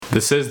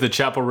This is the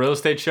Chappell Real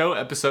Estate Show,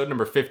 episode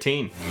number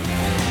 15.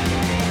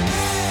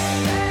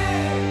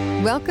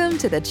 Welcome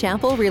to the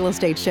Chappell Real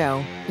Estate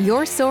Show,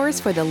 your source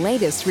for the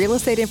latest real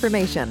estate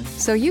information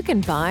so you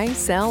can buy,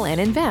 sell, and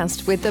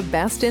invest with the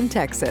best in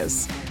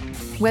Texas.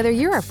 Whether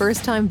you're a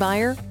first-time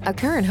buyer, a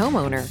current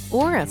homeowner,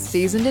 or a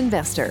seasoned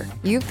investor,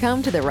 you've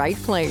come to the right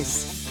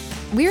place.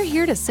 We're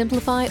here to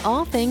simplify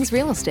all things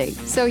real estate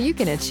so you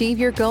can achieve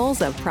your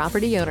goals of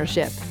property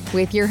ownership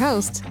with your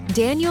hosts,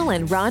 Daniel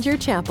and Roger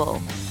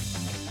Chappell.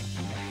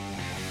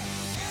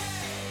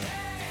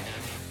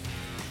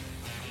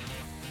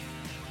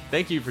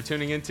 Thank you for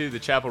tuning into the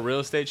Chappell Real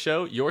Estate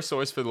Show, your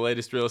source for the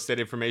latest real estate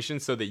information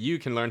so that you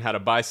can learn how to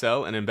buy,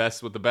 sell, and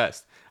invest with the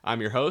best.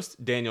 I'm your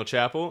host, Daniel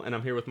Chappell, and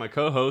I'm here with my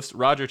co-host,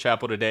 Roger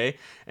Chappell today.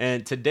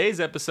 And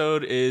today's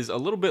episode is a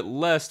little bit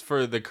less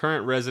for the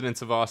current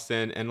residents of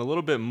Austin and a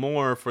little bit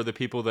more for the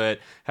people that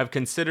have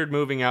considered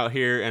moving out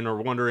here and are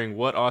wondering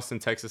what Austin,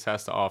 Texas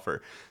has to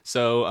offer.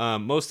 So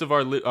most of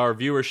our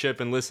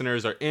viewership and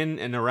listeners are in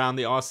and around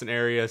the Austin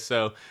area.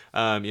 So,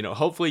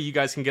 hopefully you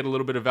guys can get a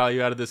little bit of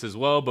value out of this as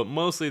well. But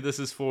mostly this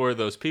is for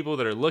those people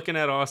that are looking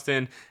at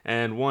Austin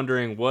and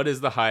wondering what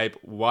is the hype,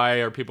 why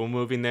are people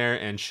moving there,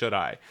 and should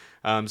I?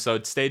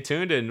 So stay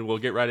tuned and we'll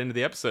get right into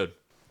the episode.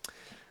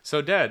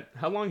 So Dad,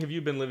 how long have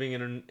you been living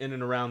in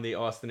and around the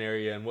Austin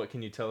area, and what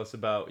can you tell us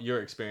about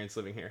your experience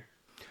living here?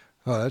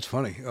 Oh, that's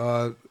funny.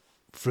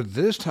 For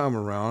this time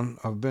around,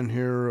 I've been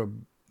here a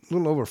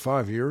little over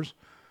 5 years,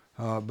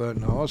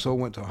 but I also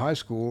went to high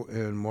school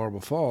in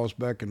Marble Falls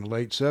back in the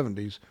late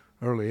 70s,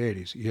 early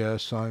 80s.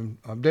 Yes, I'm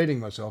dating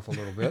myself a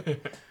little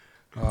bit.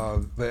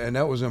 And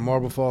that was in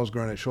Marble Falls,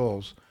 Granite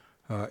Shoals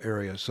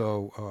area.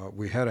 So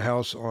we had a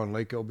house on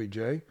Lake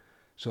LBJ.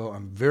 So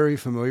I'm very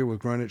familiar with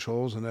Granite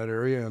Shoals in that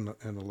area and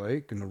the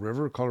lake and the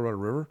river, Colorado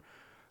River.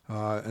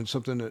 And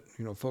something that,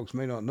 folks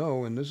may not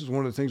know, and this is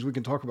one of the things we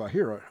can talk about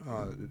here,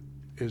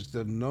 is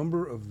the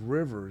number of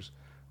rivers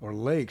or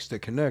lakes that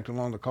connect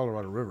along the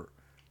Colorado River.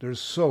 There's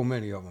so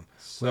many of them.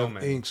 So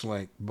many. Inks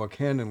Lake,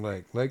 Buchanan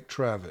Lake, Lake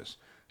Travis,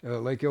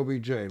 Lake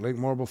LBJ, Lake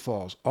Marble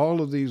Falls.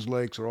 All of these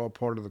lakes are all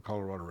part of the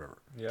Colorado River.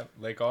 Yep,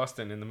 Lake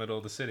Austin in the middle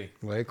of the city.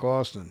 Lake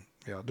Austin.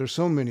 Yeah, there's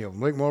so many of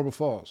them. Lake Marble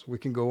Falls. We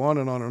can go on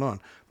and on and on.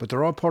 But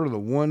they're all part of the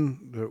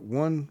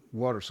one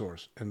water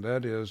source, and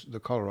that is the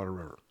Colorado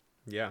River.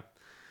 Yeah.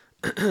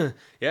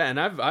 Yeah, and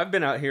I've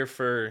been out here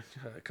for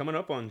coming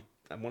up on,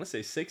 I want to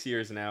say 6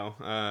 years now.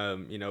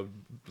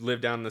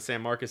 Lived down in the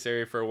San Marcos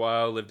area for a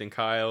while, lived in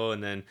Kyle,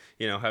 and then,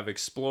 have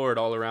explored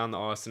all around the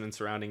Austin and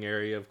surrounding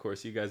area. Of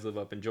course, you guys live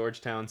up in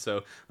Georgetown.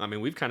 So,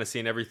 we've kind of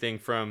seen everything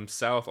from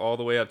south all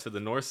the way up to the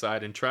north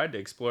side and tried to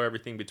explore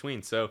everything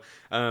between. So,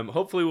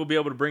 hopefully we'll be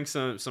able to bring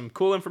some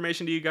cool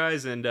information to you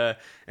guys and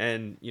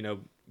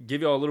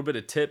give you all a little bit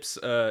of tips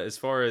as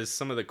far as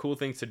some of the cool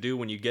things to do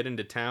when you get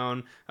into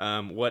town,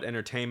 what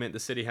entertainment the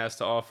city has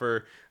to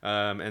offer,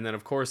 and then,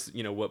 of course,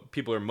 what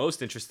people are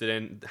most interested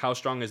in, how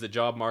strong is the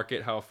job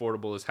market, how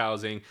affordable is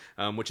housing,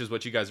 which is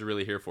what you guys are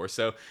really here for.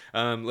 So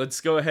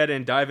let's go ahead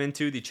and dive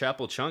into the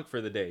Chappell Chunk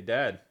for the day.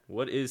 Dad,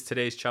 what is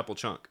today's Chappell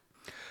Chunk?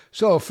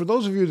 So for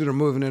those of you that are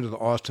moving into the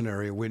Austin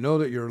area, we know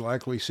that you're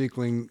likely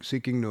seeking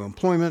new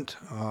employment,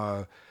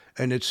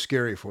 and it's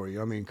scary for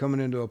you. Coming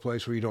into a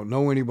place where you don't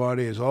know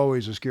anybody is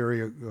always a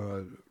scary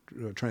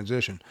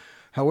transition.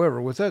 However,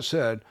 with that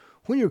said,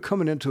 when you're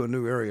coming into a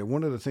new area,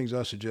 one of the things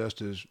I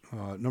suggest is,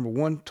 number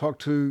one, talk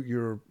to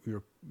your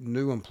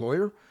new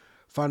employer.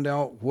 Find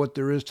out what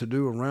there is to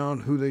do around,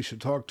 who they should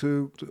talk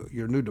to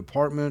your new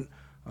department,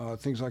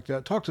 things like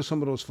that. Talk to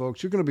some of those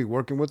folks. You're going to be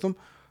working with them.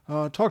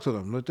 Talk to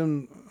them. Let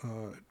them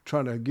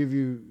try to give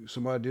you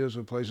some ideas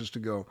of places to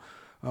go.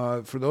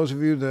 For those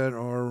of you that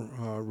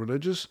are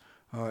religious,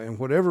 in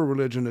whatever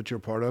religion that you're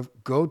part of,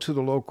 go to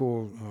the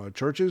local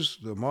churches,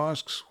 the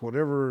mosques,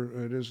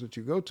 whatever it is that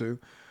you go to,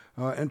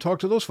 and talk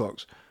to those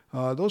folks.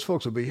 Those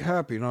folks will be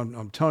happy, and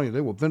I'm telling you,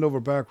 they will bend over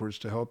backwards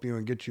to help you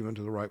and get you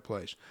into the right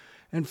place.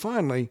 And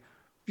finally,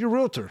 your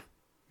realtor.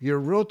 Your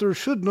realtor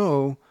should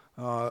know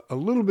a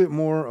little bit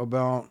more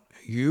about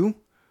you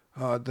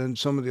than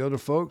some of the other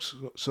folks.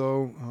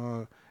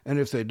 So, and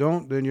if they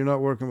don't, then you're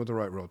not working with the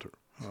right realtor.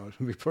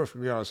 To be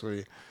perfectly honest with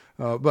you.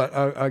 But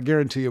I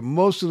guarantee you,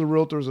 most of the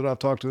realtors that I've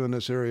talked to in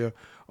this area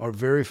are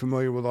very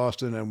familiar with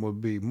Austin and will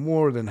be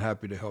more than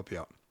happy to help you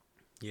out.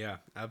 Yeah,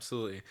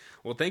 absolutely.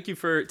 Well, thank you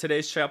for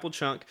today's Chappell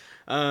Chunk.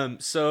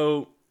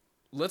 So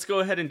let's go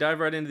ahead and dive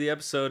right into the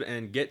episode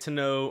and get to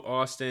know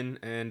Austin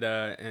and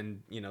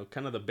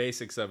kind of the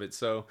basics of it.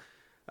 So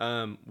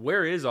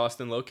where is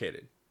Austin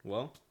located?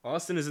 Well,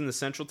 Austin is in the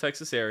central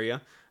Texas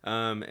area.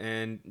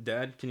 And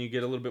Dad, can you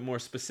get a little bit more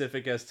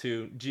specific as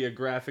to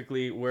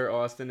geographically where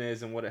Austin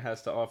is and what it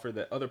has to offer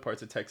that other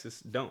parts of Texas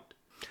don't?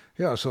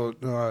 Yeah, so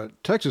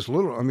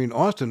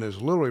Austin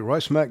is literally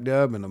right smack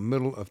dab in the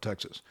middle of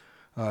Texas.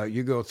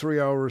 You go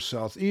 3 hours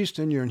southeast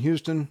and you're in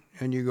Houston,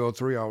 and you go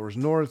 3 hours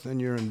north and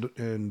you're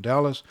in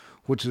Dallas,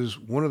 which is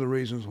one of the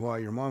reasons why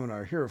your mom and I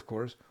are here, of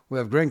course. We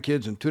have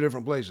grandkids in two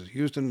different places,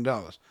 Houston and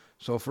Dallas.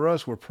 So for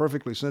us, we're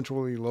perfectly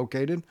centrally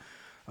located.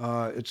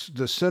 It's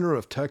the center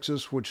of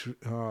Texas, which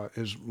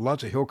is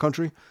lots of hill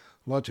country,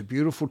 lots of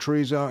beautiful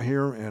trees out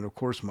here, and of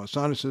course my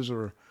sinuses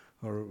are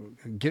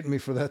getting me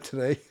for that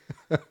today.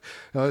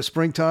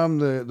 Springtime,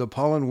 the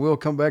pollen will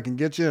come back and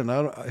get you. And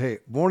hey,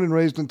 born and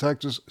raised in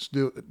Texas,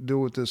 still deal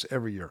with this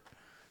every year.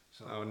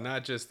 So,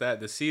 not just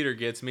that, the cedar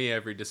gets me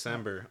every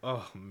December.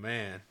 Oh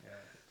man.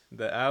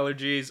 The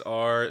allergies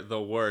are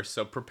the worst.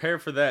 So prepare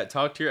for that.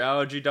 Talk to your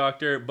allergy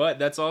doctor. But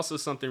that's also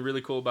something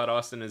really cool about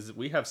Austin is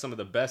we have some of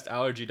the best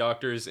allergy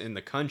doctors in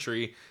the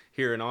country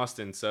here in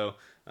Austin. So,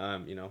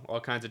 all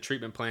kinds of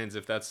treatment plans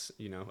if that's,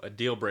 a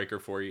deal breaker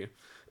for you.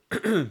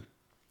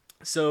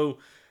 So,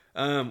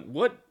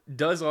 what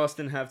does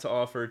Austin have to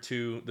offer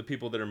to the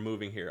people that are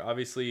moving here?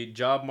 Obviously,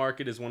 job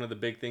market is one of the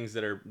big things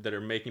that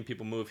are making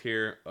people move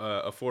here.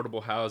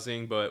 Affordable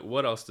housing, but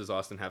what else does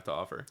Austin have to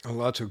offer?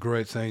 Lots of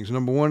great things.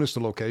 Number one is the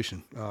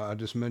location. I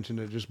just mentioned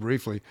it just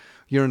briefly.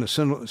 You're in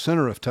the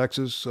center of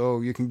Texas, so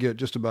you can get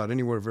just about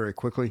anywhere very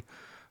quickly.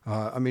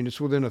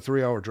 It's within a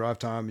 3-hour drive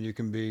time. You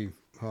can be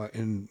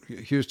in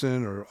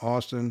Houston or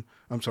Austin.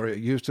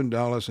 Houston,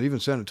 Dallas, even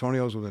San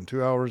Antonio is within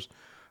 2 hours.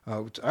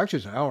 It's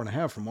an hour and a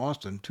half from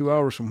Austin, 2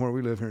 hours from where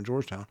we live here in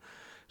Georgetown.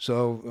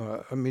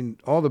 So,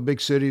 all the big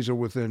cities are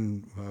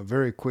within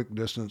very quick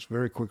distance,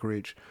 very quick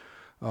reach.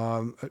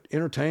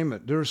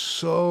 Entertainment. There's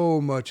so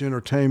much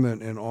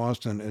entertainment in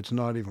Austin. It's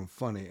not even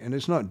funny. And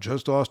it's not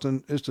just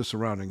Austin, it's the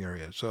surrounding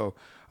area. So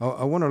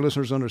I want our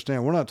listeners to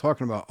understand, we're not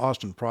talking about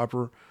Austin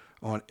proper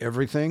on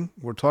everything.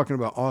 We're talking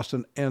about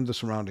Austin and the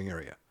surrounding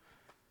area.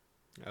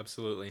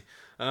 Absolutely.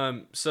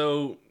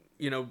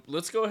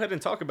 Let's go ahead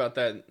and talk about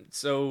that.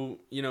 So,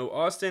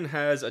 Austin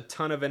has a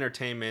ton of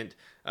entertainment,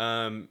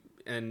 and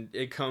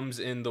it comes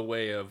in the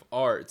way of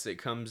arts. It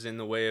comes in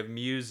the way of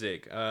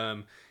music.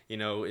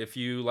 If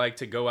you like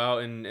to go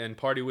out and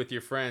party with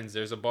your friends,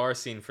 there's a bar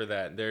scene for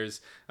that.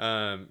 There's,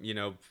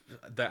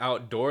 the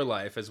outdoor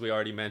life, as we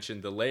already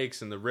mentioned, the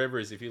lakes and the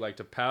rivers. If you like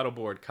to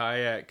paddleboard,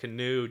 kayak,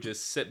 canoe,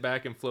 just sit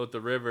back and float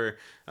the river,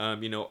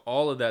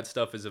 all of that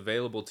stuff is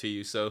available to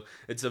you. So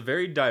it's a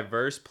very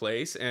diverse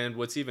place. And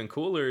what's even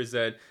cooler is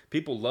that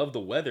people love the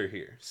weather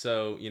here.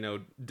 So,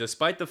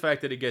 despite the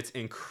fact that it gets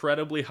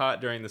incredibly hot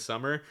during the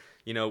summer,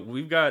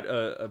 we've got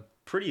a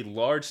pretty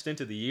large stint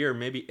of the year,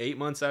 maybe 8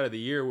 months out of the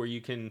year, where you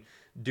can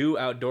do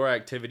outdoor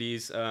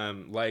activities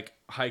like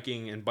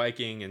hiking and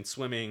biking and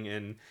swimming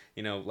and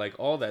like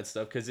all that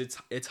stuff, because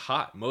it's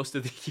hot most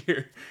of the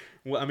year.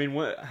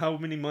 Well, how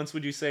many months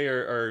would you say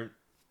are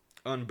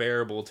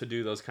unbearable to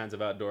do those kinds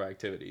of outdoor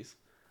activities?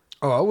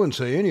 Oh, I wouldn't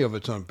say any of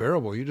it's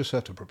unbearable. You just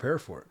have to prepare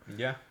for it.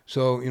 Yeah.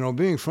 So,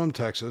 being from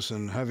Texas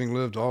and having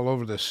lived all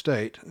over the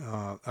state,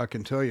 I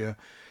can tell you,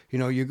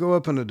 you go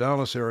up in the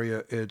Dallas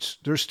area,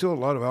 there's still a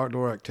lot of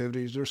outdoor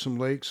activities. There's some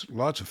lakes,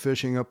 lots of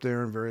fishing up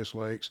there in various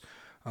lakes.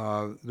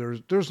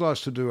 There's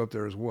lots to do up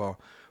there as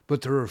well.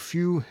 But there are a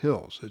few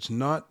hills. It's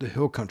not the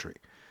hill country.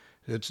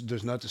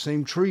 There's not the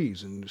same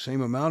trees and the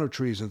same amount of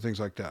trees and things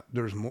like that.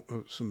 There's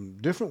some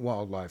different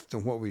wildlife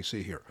than what we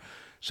see here.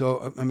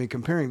 So,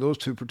 comparing those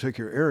two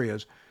particular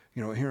areas,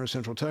 here in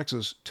Central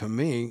Texas, to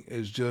me,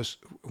 is just,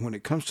 when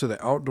it comes to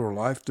the outdoor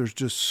life, there's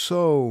just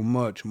so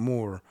much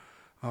more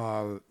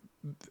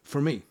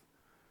for me,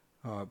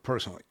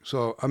 personally.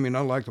 So, I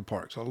like the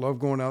parks. I love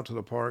going out to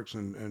the parks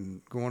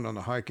and going on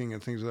the hiking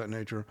and things of that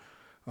nature.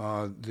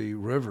 The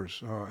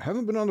rivers.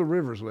 Haven't been on the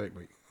rivers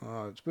lately.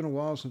 It's been a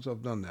while since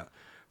I've done that.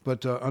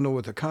 But I know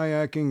with the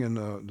kayaking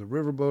and the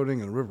river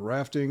boating and river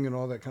rafting and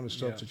all that kind of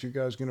stuff that you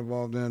guys get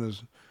involved in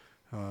is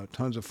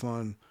tons of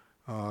fun.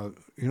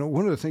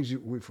 One of the things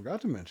we forgot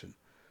to mention,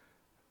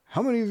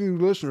 how many of you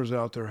listeners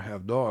out there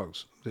have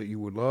dogs that you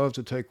would love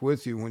to take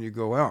with you when you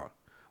go out?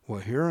 Well,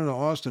 here in the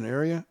Austin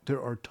area,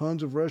 there are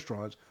tons of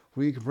restaurants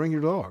where you can bring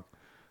your dog.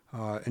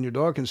 And your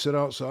dog can sit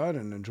outside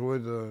and enjoy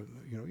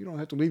you don't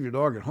have to leave your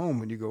dog at home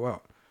when you go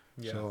out.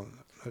 Yeah. So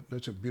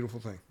that's a beautiful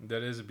thing.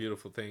 That is a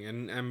beautiful thing.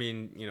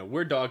 And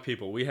we're dog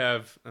people. We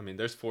have,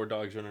 there's 4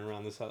 dogs running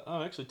around this house.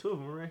 Oh, actually 2 of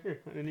them are right here.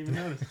 I didn't even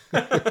notice.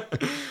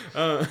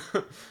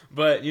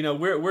 But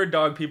we're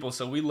dog people,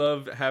 so we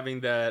love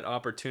having that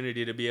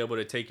opportunity to be able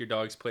to take your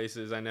dogs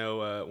places. I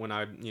know when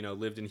I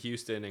lived in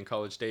Houston and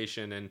College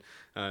Station and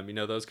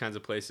those kinds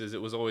of places,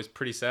 it was always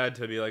pretty sad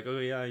to be like, oh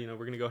yeah,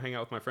 we're gonna go hang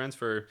out with my friends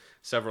for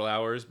several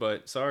hours,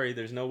 but sorry,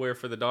 there's nowhere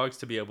for the dogs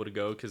to be able to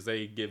go because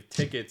they give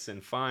tickets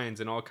and fines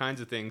and all kinds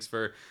of things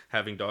for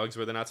having dogs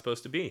where they're not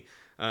supposed to be.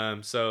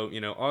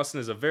 Austin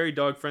is a very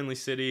dog-friendly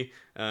city,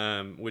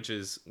 which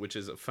is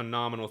a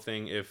phenomenal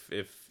thing if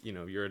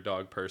you're a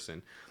dog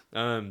person.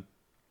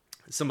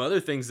 Some other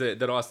things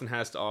that Austin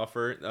has to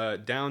offer.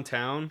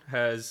 Downtown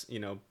has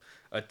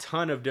a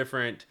ton of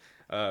different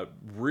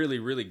really,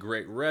 really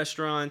great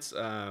restaurants,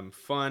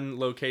 fun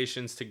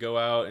locations to go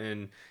out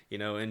and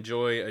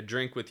enjoy a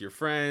drink with your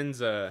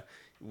friends.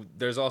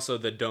 There's also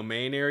the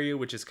Domain area,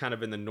 which is kind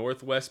of in the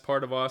northwest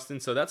part of Austin.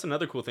 So that's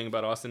another cool thing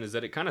about Austin, is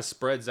that it kind of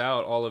spreads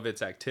out all of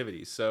its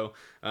activities. So,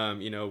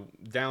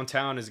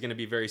 downtown is going to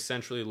be very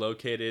centrally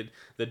located.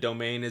 The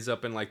Domain is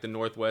up in like the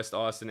northwest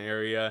Austin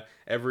area.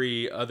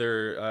 Every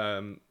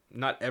other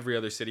not every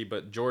other city,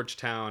 but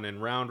Georgetown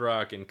and Round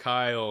Rock and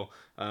Kyle,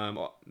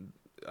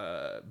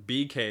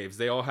 Bee Caves,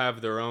 they all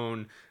have their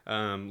own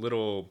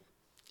little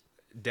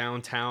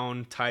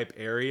downtown type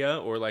area,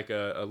 or like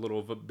a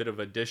little bit of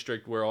a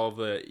district where all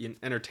the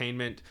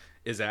entertainment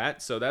is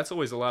at. So that's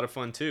always a lot of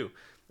fun too.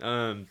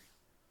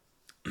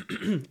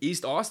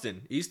 East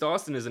Austin. East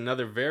Austin is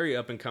another very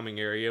up and coming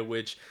area,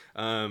 which,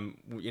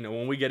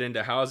 when we get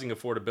into housing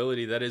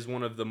affordability, that is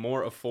one of the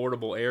more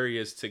affordable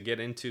areas to get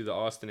into the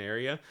Austin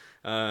area.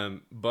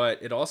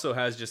 But it also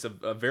has just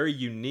a very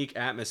unique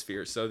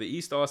atmosphere. So the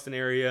East Austin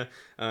area,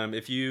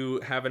 if you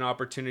have an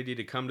opportunity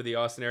to come to the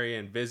Austin area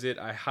and visit,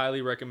 I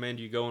highly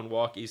recommend you go and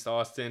walk East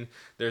Austin.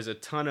 There's a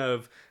ton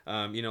of,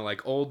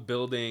 like old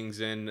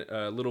buildings and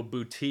little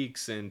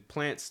boutiques and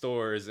plant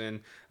stores,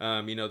 and,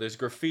 there's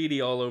graffiti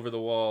all over the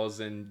walls,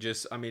 and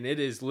just, it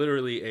is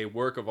literally a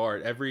work of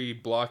art. Every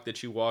block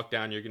that you walk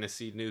down, you're going to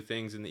see new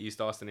things in the East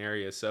Austin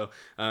area. So,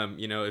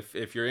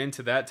 if you're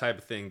into that type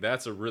of thing,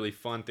 that's a really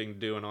fun thing to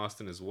do in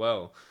Austin as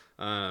well.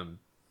 I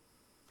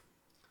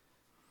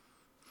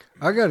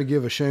got to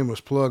give a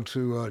shameless plug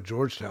to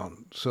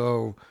Georgetown.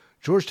 So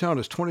Georgetown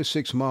is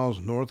 26 miles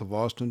north of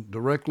Austin,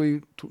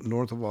 directly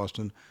north of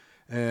Austin.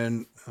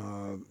 And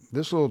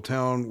this little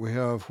town, we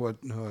have what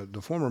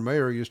the former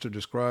mayor used to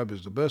describe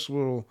as the best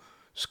little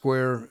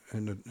square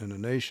in the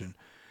nation.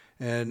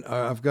 And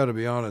I've got to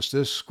be honest,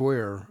 this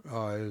square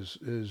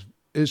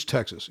is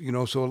Texas.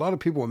 So a lot of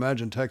people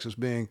imagine Texas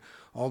being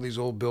all these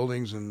old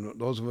buildings, and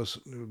those of us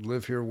who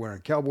live here wearing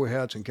cowboy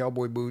hats and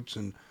cowboy boots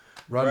and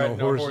riding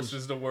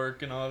horses to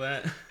work and all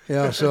that.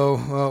 Yeah,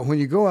 so when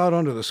you go out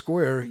onto the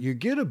square, you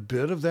get a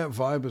bit of that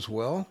vibe as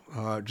well,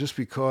 just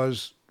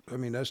because,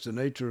 that's the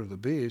nature of the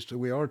beast.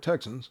 We are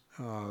Texans,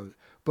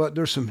 but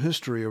there's some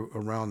history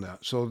around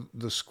that. So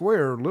the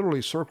square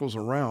literally circles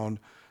around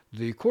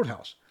the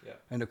courthouse. Yeah.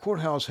 And the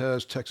courthouse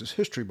has Texas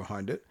history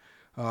behind it.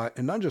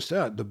 And not just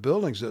that, the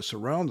buildings that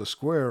surround the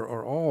square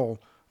are all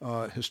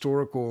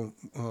historical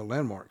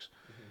landmarks.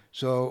 Mm-hmm.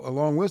 So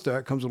along with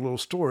that comes a little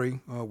story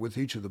with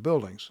each of the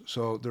buildings.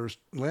 So there's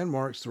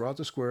landmarks throughout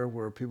the square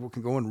where people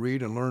can go and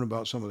read and learn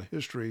about some of the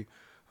history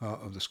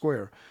of the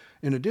square.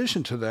 In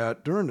addition to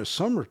that, during the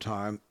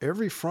summertime,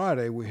 every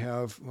Friday we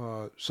have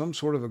some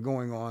sort of a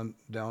going on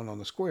down on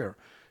the square.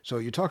 So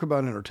you talk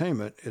about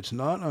entertainment, it's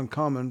not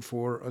uncommon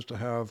for us to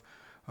have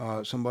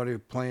somebody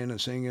playing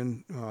and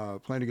singing,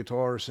 playing a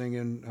guitar or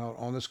singing out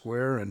on the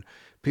square, and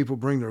people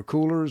bring their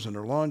coolers and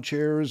their lawn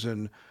chairs,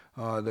 and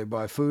they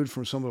buy food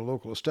from some of the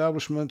local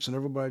establishments, and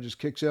everybody just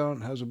kicks out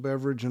and has a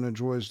beverage and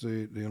enjoys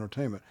the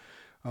entertainment.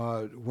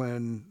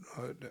 When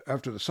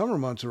after the summer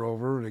months are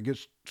over and it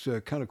gets to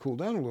kind of cool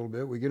down a little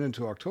bit, we get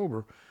into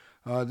October,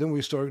 then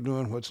we start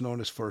doing what's known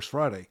as First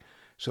Friday.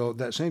 So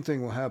that same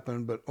thing will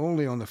happen, but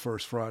only on the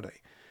first Friday.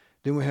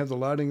 Then we have the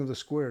lighting of the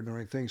square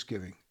during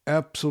Thanksgiving.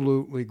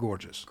 Absolutely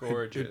gorgeous.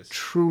 Gorgeous. It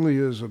truly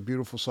is a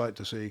beautiful sight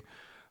to see.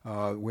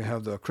 We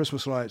have the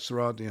Christmas lights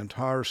throughout the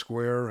entire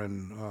square,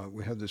 and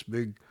we have this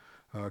big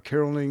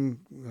caroling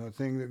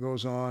thing that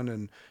goes on.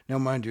 And now,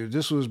 mind you,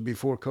 this was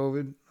before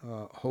COVID.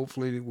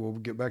 Hopefully, we'll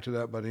get back to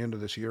that by the end of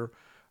this year.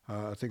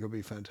 I think it'll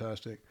be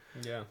fantastic.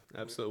 Yeah,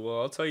 absolutely.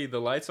 Well, I'll tell you,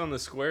 the lights on the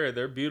square,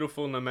 they're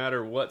beautiful no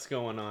matter what's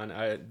going on.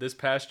 This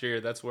past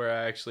year, that's where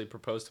I actually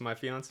proposed to my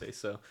fiance.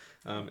 So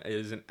it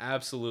is an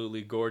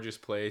absolutely gorgeous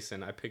place,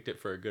 and I picked it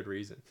for a good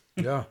reason.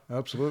 Yeah,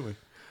 absolutely.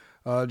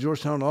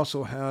 Georgetown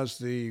also has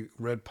the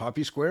Red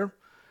Poppy Square.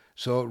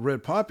 So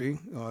red poppy,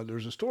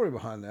 there's a story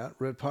behind that.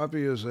 Red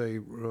poppy is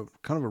a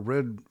kind of a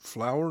red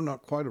flower,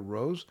 not quite a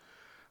rose,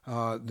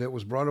 that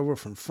was brought over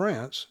from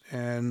France,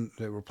 and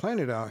they were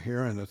planted out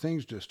here, and the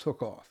things just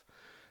took off.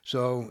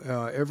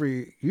 So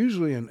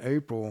usually in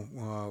April,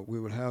 we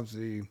would have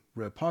the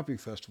Red Poppy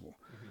Festival.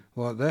 Mm-hmm.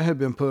 Well, that had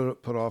been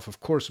put off, of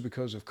course,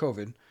 because of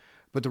COVID.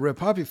 But the Red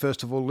Poppy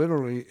Festival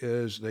literally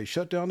is they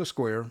shut down the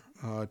square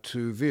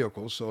to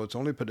vehicles, so it's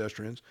only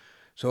pedestrians.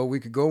 So we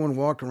could go and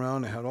walk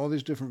around. They had all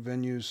these different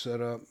venues set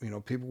up.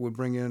 People would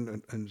bring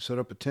in and set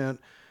up a tent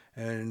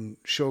and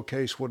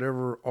showcase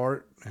whatever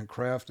art and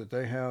craft that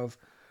they have.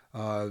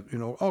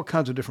 All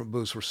kinds of different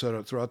booths were set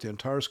up throughout the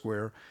entire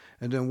square.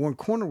 And then one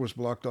corner was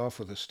blocked off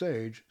with a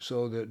stage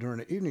so that during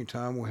the evening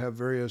time we'll have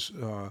various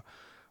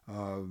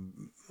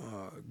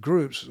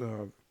groups,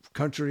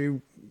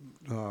 country,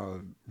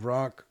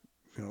 rock,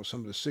 some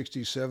of the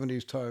 60s,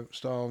 70s type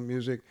style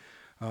music,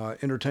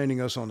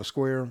 entertaining us on the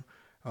square.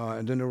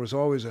 And then there was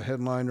always a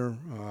headliner.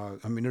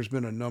 There's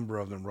been a number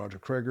of them, Roger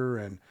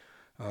Kreger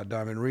and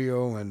Diamond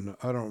Rio, and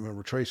I don't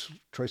remember,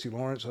 Tracy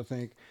Lawrence, I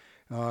think.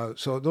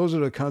 So those are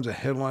the kinds of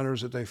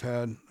headliners that they've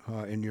had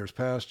in years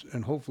past,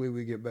 and hopefully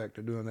we get back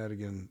to doing that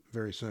again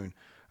very soon.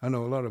 I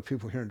know a lot of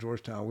people here in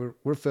Georgetown,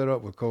 we're fed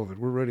up with COVID.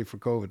 We're ready for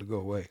COVID to go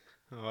away.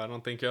 Oh, I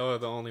don't think y'all are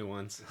the only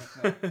ones.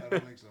 I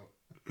don't think so.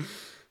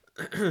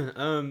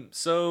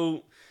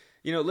 So,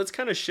 let's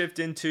kind of shift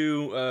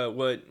into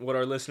what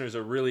our listeners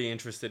are really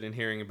interested in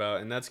hearing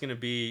about, and that's going to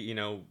be,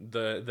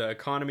 the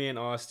economy in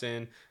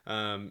Austin.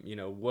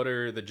 What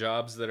are the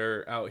jobs that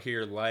are out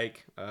here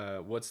like?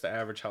 What's the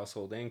average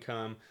household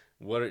income?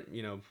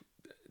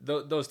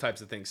 those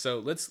types of things. So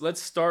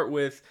let's start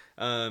with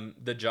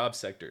the job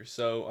sector.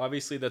 So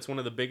obviously that's one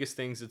of the biggest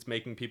things that's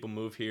making people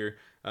move here.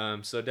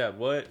 So Dad,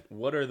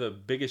 what are the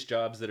biggest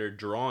jobs that are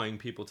drawing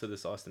people to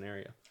this Austin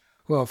area?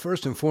 Well,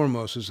 first and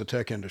foremost is the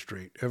tech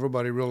industry.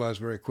 Everybody realized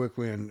very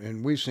quickly,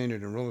 and we've seen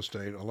it in real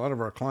estate, a lot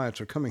of our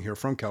clients are coming here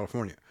from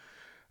California.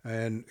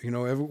 And,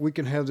 we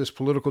can have this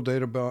political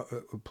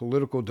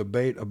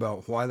debate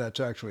about why that's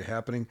actually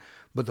happening.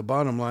 But the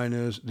bottom line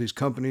is these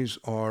companies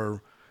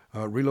are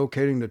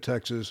relocating to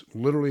Texas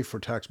literally for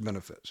tax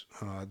benefits.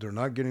 They're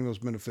not getting those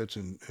benefits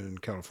in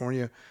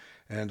California.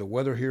 And the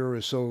weather here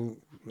is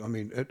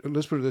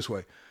let's put it this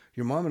way.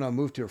 Your mom and I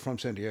moved here from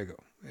San Diego.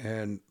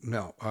 And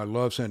now I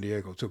love San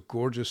Diego. It's a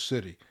gorgeous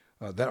city.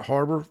 That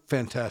harbor,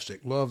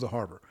 fantastic. Love the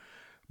harbor.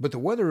 But the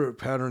weather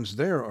patterns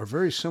there are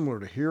very similar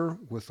to here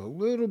with a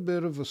little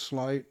bit of a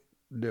slight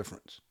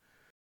difference.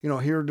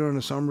 Here during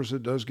the summers,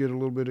 it does get a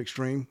little bit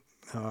extreme.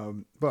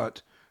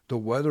 But the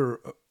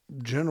weather,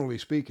 generally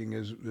speaking,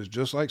 is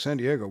just like San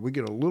Diego. We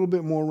get a little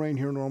bit more rain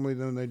here normally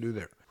than they do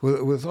there.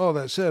 With all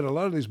that said, a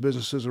lot of these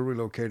businesses are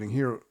relocating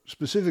here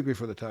specifically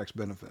for the tax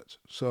benefits.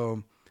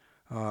 So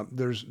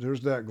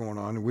there's that going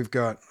on. And we've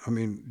got,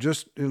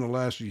 just in the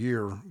last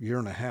year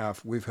and a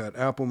half, we've had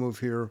Apple move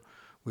here.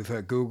 We've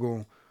had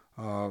Google.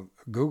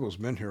 Google's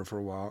been here for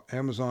a while.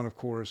 Amazon, of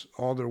course,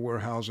 all their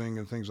warehousing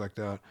and things like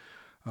that.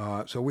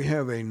 So we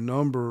have a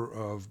number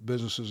of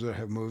businesses that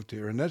have moved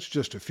here, and that's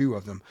just a few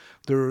of them.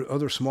 There are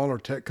other smaller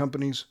tech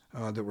companies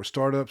that were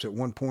startups at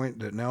one point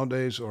that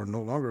nowadays are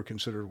no longer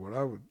considered what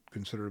I would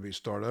consider to be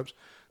startups.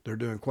 They're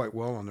doing quite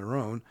well on their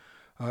own.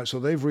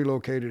 So they've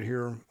relocated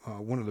here.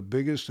 One of the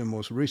biggest and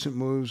most recent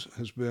moves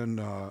has been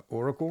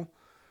Oracle.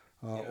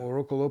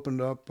 Oracle opened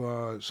up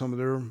some of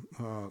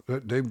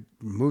they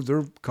moved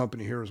their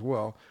company here as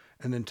well.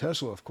 And then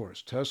Tesla, of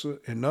course. Tesla,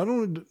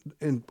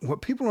 and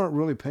what people aren't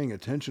really paying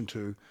attention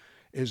to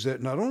is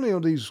that not only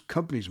are these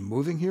companies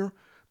moving here,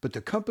 but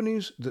the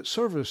companies that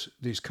service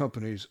these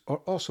companies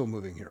are also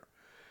moving here.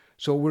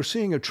 So we're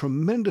seeing a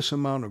tremendous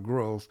amount of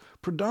growth,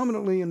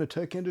 predominantly in the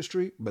tech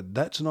industry, but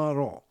that's not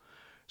all.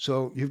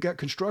 So you've got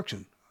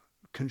construction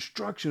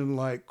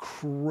like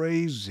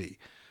crazy.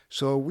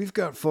 So we've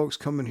got folks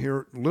coming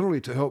here literally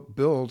to help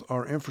build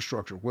our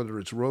infrastructure, whether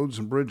it's roads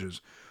and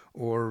bridges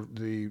or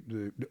the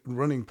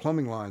running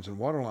plumbing lines and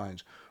water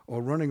lines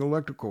or running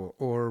electrical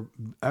or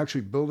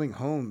actually building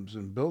homes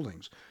and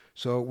buildings.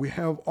 So we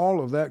have all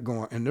of that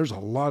going, and there's a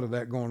lot of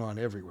that going on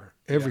everywhere.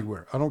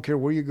 Yeah. I don't care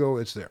where you go,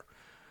 it's there.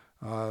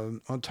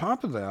 On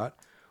top of that,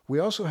 we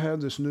also have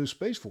this new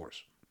Space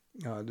Force.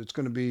 That's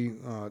going to be,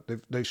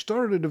 they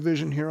started a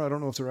division here. I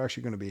don't know if they're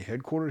actually going to be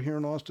headquartered here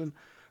in Austin,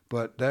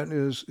 but that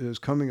is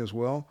coming as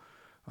well.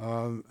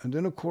 And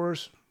then, of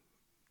course,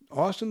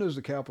 Austin is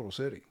the capital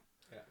city.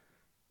 Yeah.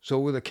 So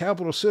with a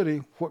capital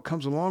city, what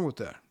comes along with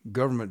that?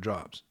 Government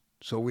jobs.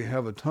 So we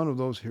have a ton of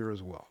those here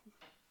as well.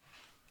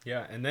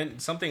 Yeah, and then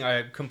something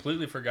I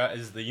completely forgot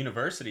is the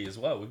university as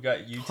well. We've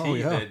got UT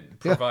that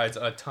provides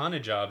a ton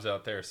of jobs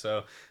out there.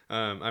 So,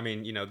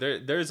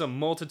 there's a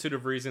multitude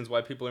of reasons why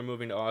people are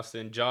moving to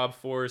Austin. Job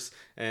force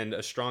and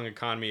a strong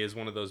economy is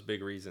one of those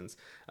big reasons.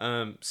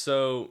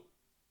 So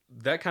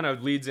that kind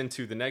of leads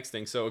into the next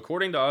thing. So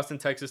according to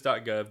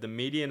austintexas.gov, the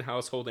median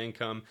household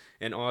income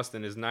in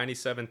Austin is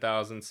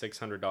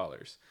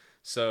 $97,600.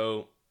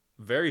 So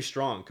very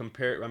strong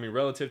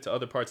relative to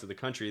other parts of the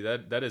country.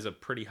 That is a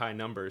pretty high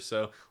number.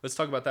 So let's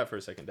talk about that for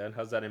a second, Dad.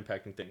 How's that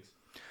impacting things?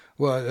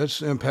 Well,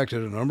 that's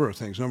impacted a number of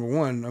things. Number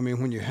one,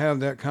 when you have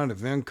that kind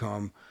of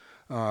income,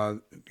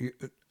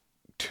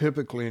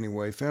 typically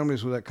anyway,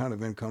 families with that kind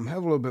of income have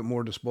a little bit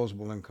more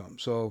disposable income.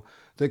 So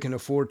they can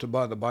afford to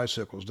buy the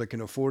bicycles. They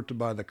can afford to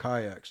buy the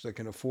kayaks. They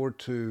can afford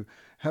to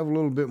have a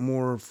little bit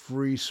more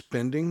free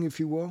spending, if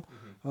you will,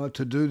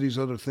 to do these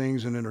other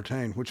things and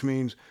entertain, which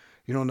means,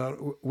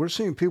 now we're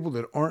seeing people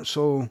that aren't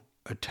so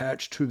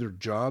attached to their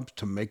jobs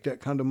to make that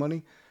kind of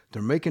money.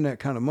 They're making that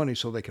kind of money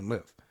so they can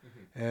live.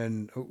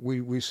 And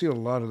we see a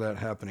lot of that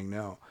happening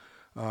now.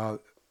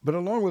 But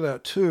along with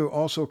that, too,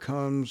 also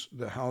comes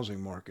the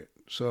housing market.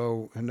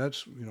 So, and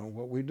that's,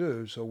 what we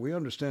do. So we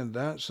understand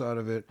that side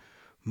of it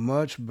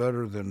much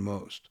better than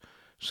most.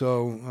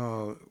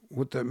 So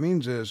what that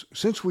means is,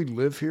 since we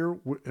live here,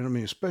 and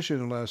especially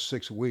in the last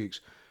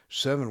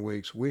 7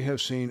 weeks, we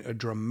have seen a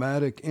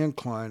dramatic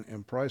incline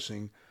in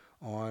pricing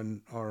on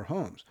our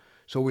homes.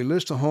 So we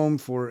list a home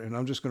for, and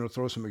I'm just going to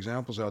throw some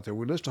examples out there.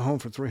 We list a home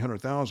for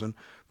 $300,000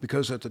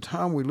 because at the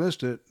time we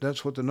list it,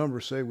 that's what the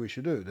numbers say we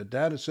should do. The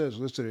data says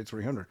listed at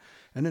 $300,000,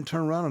 and then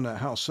turn around and that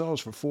house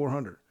sells for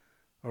 $400,000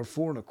 or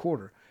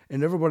 $425,000,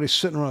 and everybody's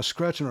sitting around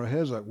scratching our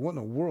heads like, what in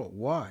the world?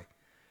 Why?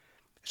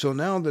 So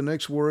now the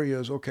next worry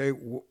is, okay,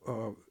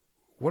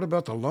 what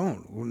about the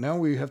loan? Well, now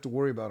we have to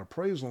worry about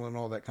appraisal and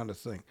all that kind of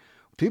thing.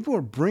 People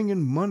are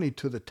bringing money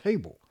to the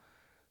table.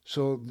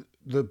 So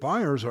the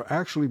buyers are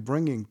actually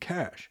bringing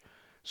cash.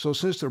 So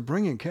since they're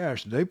bringing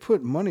cash, they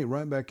put money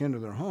right back into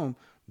their home.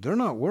 They're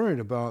not worried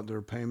about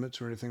their payments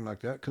or anything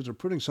like that because they're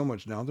putting so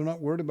much down. They're not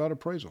worried about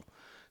appraisal.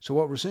 So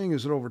what we're seeing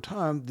is that over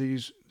time,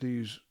 these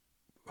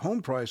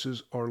home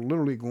prices are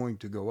literally going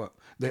to go up.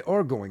 They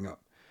are going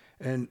up.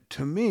 And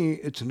to me,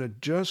 it's an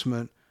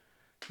adjustment.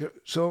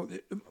 So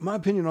my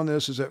opinion on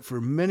this is that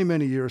for many,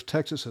 many years,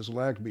 Texas has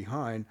lagged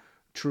behind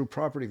true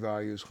property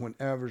values when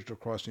averaged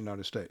across the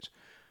United States.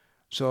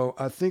 So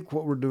I think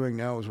what we're doing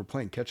now is we're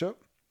playing catch up,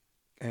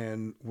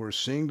 and we're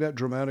seeing that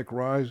dramatic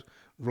rise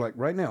like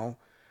right now.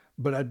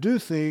 But I do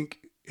think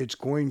it's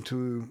going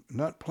to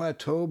not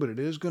plateau, but it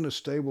is going to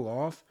stable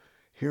off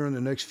here in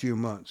the next few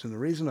months. And the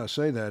reason I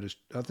say that is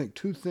I think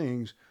two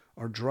things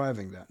are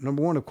driving that.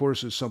 Number one, of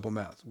course, is simple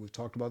math. We've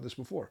talked about this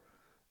before.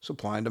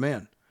 Supply and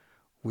demand.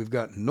 We've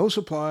got no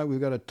supply, we've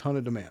got a ton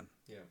of demand.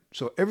 Yeah.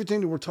 So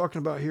everything that we're talking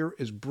about here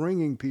is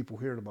bringing people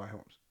here to buy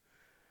homes.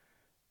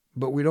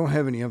 But we don't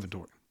have any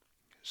inventory.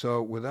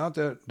 So without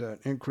that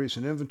increase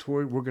in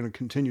inventory, we're going to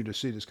continue to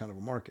see this kind of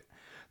a market.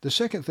 The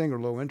second thing are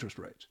low interest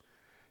rates.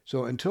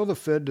 So until the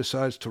Fed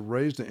decides to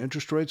raise the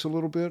interest rates a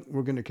little bit,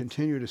 we're going to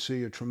continue to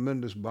see a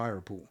tremendous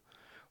buyer pool.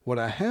 What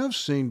I have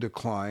seen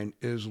decline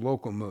is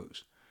local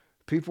moves.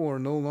 People are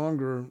no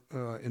longer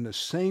in the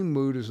same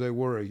mood as they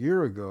were a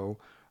year ago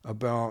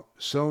about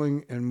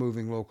selling and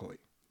moving locally.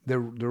 They're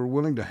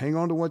willing to hang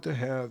on to what they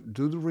have,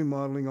 do the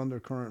remodeling on their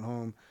current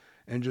home,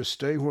 and just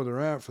stay where they're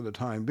at for the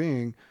time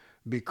being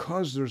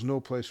because there's no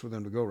place for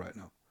them to go right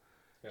now.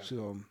 Yeah.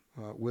 So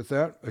with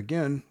that,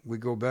 again, we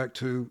go back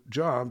to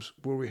jobs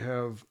where we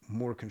have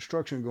more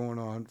construction going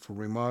on for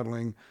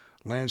remodeling,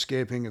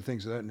 landscaping, and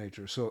things of that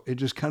nature. So it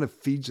just kind of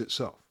feeds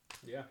itself.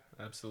 Yeah,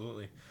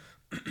 absolutely.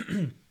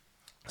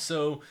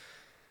 So,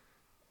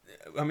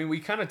 I mean, we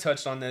kind of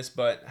touched on this,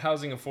 but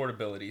housing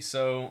affordability.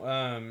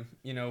 So,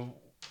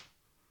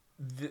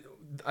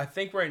 I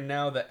think right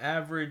now the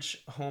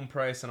average home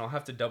price, and I'll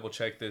have to double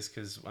check this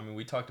because I mean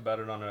we talked about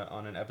it on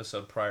an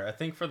episode prior. I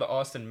think for the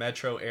Austin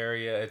metro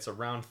area, it's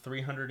around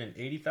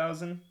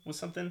 380,000 was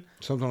something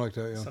like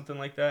that, yeah, something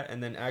like that.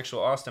 And then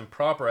actual Austin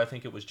proper, I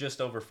think it was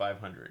just over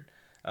 500.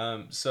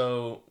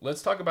 So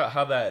let's talk about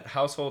how that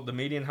the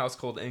median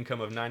household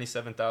income of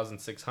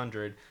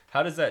 97,600,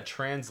 how does that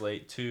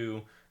translate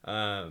to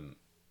housing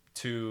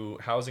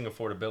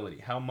affordability?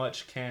 How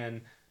much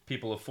can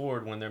people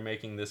afford when they're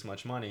making this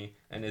much money,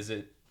 and is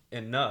it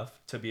enough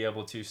to be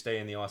able to stay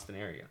in the Austin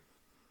area?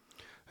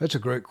 That's a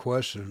great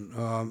question.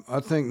 I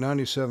think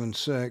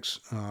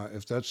 97.6,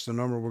 if that's the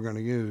number we're going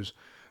to use,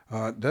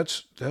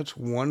 that's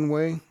one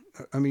way.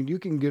 I mean, you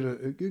can get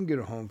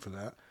a home for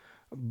that,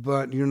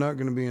 but you're not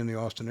going to be in the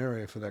Austin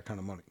area for that kind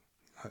of money.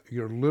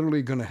 You're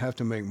literally going to have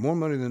to make more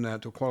money than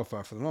that to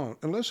qualify for the loan,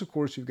 unless, of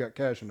course, you've got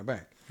cash in the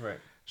bank. Right.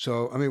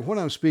 So, I mean, what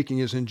I'm speaking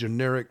is in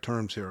generic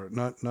terms here,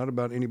 not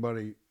about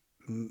anybody's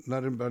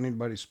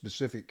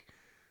specific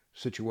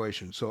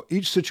situation. So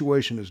each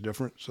situation is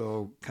different.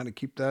 So kind of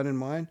keep that in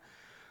mind.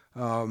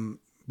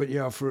 But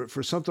yeah,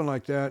 for something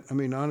like that, I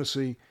mean,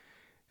 honestly,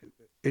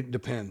 it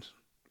depends.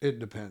 It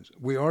depends.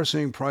 We are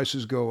seeing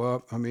prices go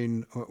up. I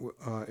mean,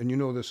 and you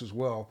know this as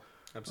well.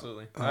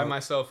 Absolutely. I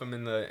myself am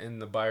in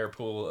the buyer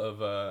pool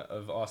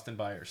of Austin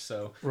buyers,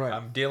 so right.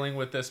 I'm dealing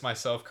with this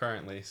myself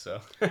currently.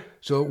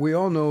 So we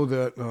all know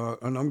that,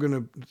 and I'm going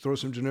to throw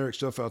some generic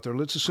stuff out there.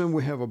 Let's assume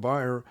we have a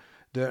buyer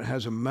that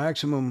has a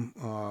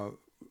maximum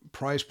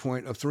price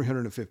point of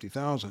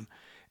 $350,000,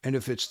 and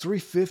if it's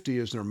 $350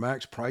 is their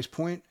max price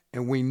point,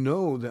 and we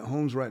know that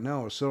homes right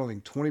now are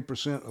selling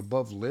 20%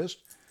 above list,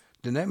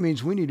 then that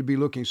means we need to be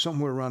looking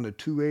somewhere around the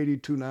 280,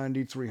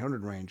 290,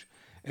 300 range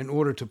in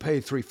order to pay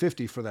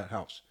 $350 for that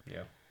house.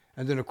 Yeah.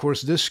 And then, of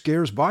course, this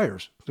scares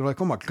buyers. They're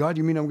like, oh, my God,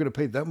 you mean I'm going to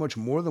pay that much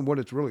more than what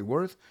it's really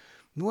worth?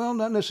 Well,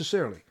 not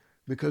necessarily,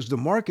 because the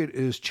market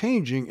is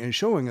changing and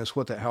showing us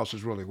what that house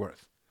is really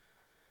worth.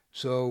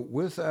 So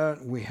with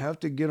that, we have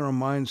to get our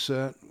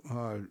mindset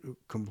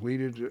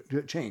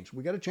completed, change.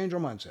 We got to change our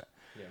mindset.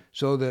 Yeah.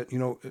 So that,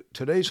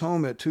 today's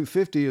home at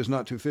 $250 is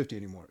not $250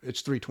 anymore.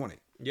 It's $320.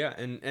 Yeah,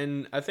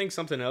 and I think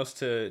something else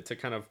to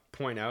kind of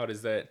point out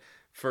is that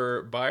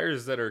for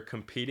buyers that are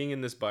competing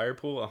in this buyer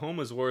pool, a home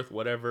is worth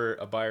whatever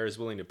a buyer is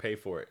willing to pay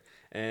for it.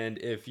 And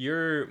if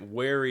you're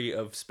wary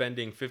of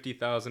spending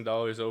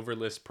 $50,000 over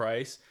list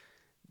price,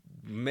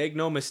 make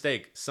no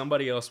mistake,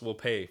 somebody else will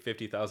pay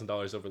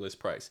 $50,000 over list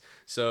price.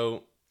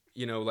 So,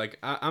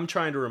 I'm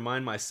trying to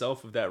remind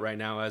myself of that right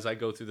now as I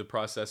go through the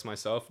process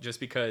myself, just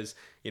because,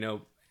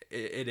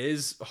 it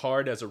is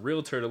hard as a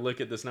realtor to look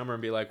at this number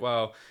and be like,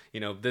 wow,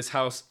 this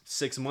house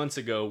 6 months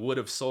ago would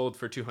have sold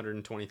for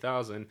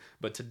 $220,000,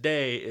 but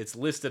today it's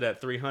listed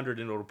at $300 and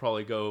it'll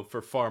probably go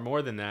for far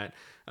more than that.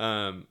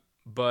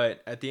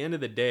 But at the end of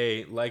the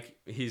day, like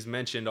he's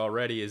mentioned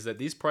already, is that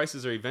these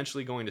prices are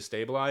eventually going to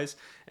stabilize.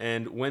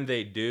 And when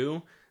they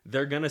do,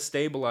 they're going to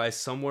stabilize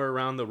somewhere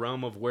around the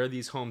realm of where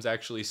these homes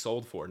actually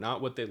sold for, not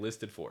what they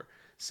listed for.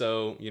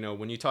 So,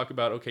 when you talk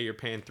about, okay, you're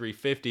paying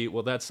 $350,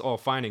 well, that's all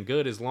fine and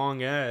good as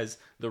long as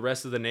the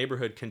rest of the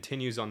neighborhood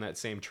continues on that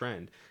same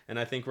trend. And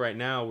I think right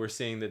now we're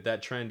seeing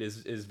that trend is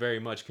very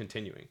much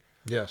continuing.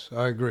 Yes,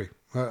 I agree.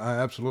 I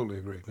absolutely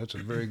agree. That's a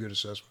very good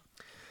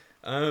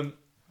assessment.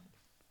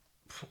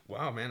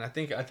 Wow, man, I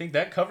think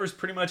that covers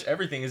pretty much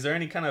everything. Is there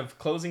any kind of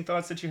closing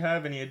thoughts that you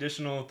have? Any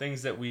additional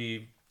things that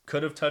we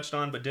could have touched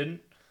on but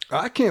didn't?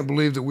 I can't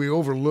believe that we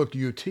overlooked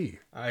UT.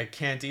 I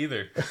can't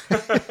either.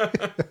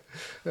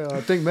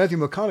 I think Matthew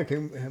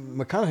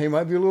McConaughey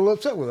might be a little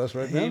upset with us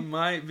right now. He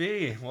might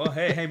be. Well,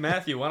 hey,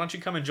 Matthew, why don't you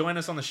come and join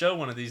us on the show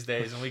one of these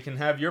days, and we can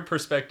have your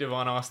perspective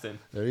on Austin.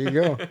 There you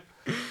go.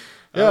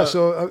 Yeah,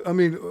 so, I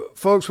mean,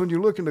 folks, when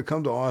you're looking to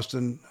come to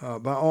Austin,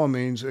 by all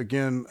means,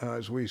 again,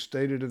 as we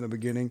stated in the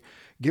beginning,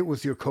 get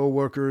with your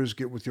coworkers,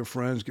 get with your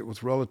friends, get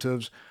with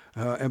relatives,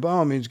 and by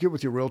all means, get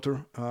with your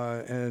realtor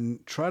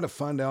and try to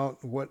find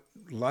out what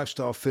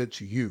lifestyle fits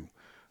you.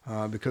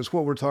 Because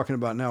what we're talking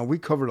about now, we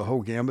covered a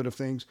whole gamut of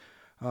things,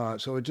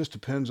 so it just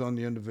depends on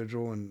the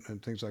individual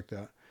and things like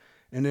that.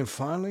 And then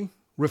finally,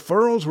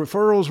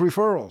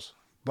 referrals.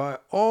 By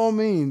all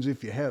means,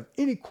 if you have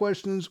any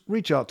questions,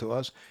 reach out to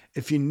us.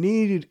 If you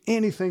needed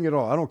anything at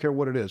all, I don't care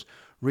what it is,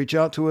 reach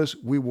out to us.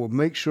 We will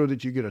make sure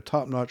that you get a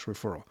top-notch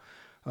referral.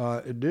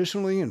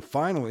 Additionally, and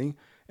finally,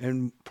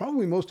 and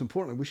probably most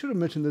importantly, we should have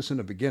mentioned this in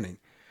the beginning.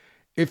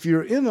 If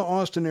you're in the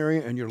Austin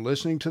area and you're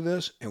listening to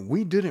this and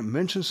we didn't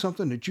mention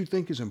something that you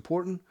think is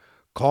important,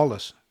 call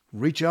us.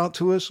 Reach out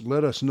to us.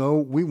 Let us know.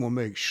 We will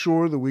make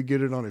sure that we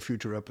get it on a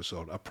future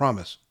episode. I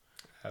promise.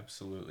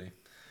 Absolutely.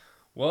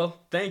 Well,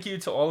 thank you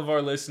to all of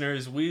our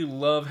listeners. We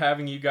love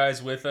having you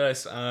guys with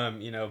us.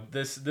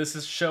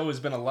 This show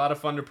has been a lot of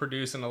fun to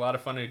produce and a lot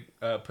of fun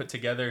to put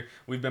together.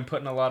 We've been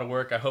putting a lot of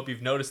work. I hope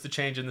you've noticed the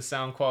change in the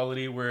sound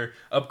quality. We're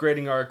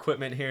upgrading our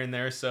equipment here and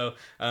there. So,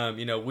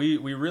 we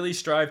really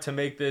strive to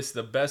make this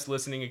the best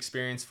listening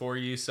experience for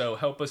you. So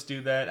help us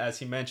do that. As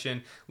he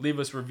mentioned, leave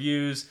us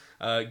reviews,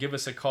 give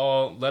us a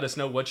call. Let us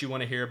know what you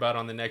want to hear about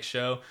on the next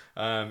show.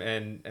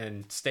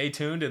 And stay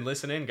tuned and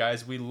listen in,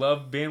 guys. We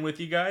love being with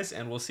you guys,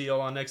 and we'll see you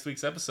all on next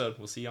week's episode.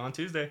 We'll see you on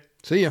Tuesday.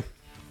 See ya.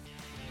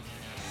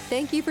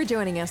 Thank you for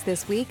joining us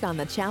this week on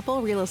the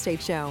Chappell Real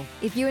Estate Show.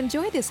 If you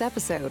enjoyed this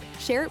episode,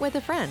 share it with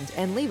a friend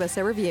and leave us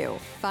a review.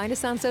 Find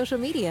us on social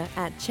media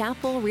at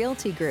Chappell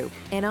Realty Group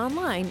and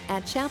online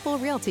at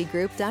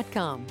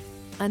chappellrealtygroup.com.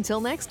 Until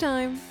next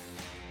time.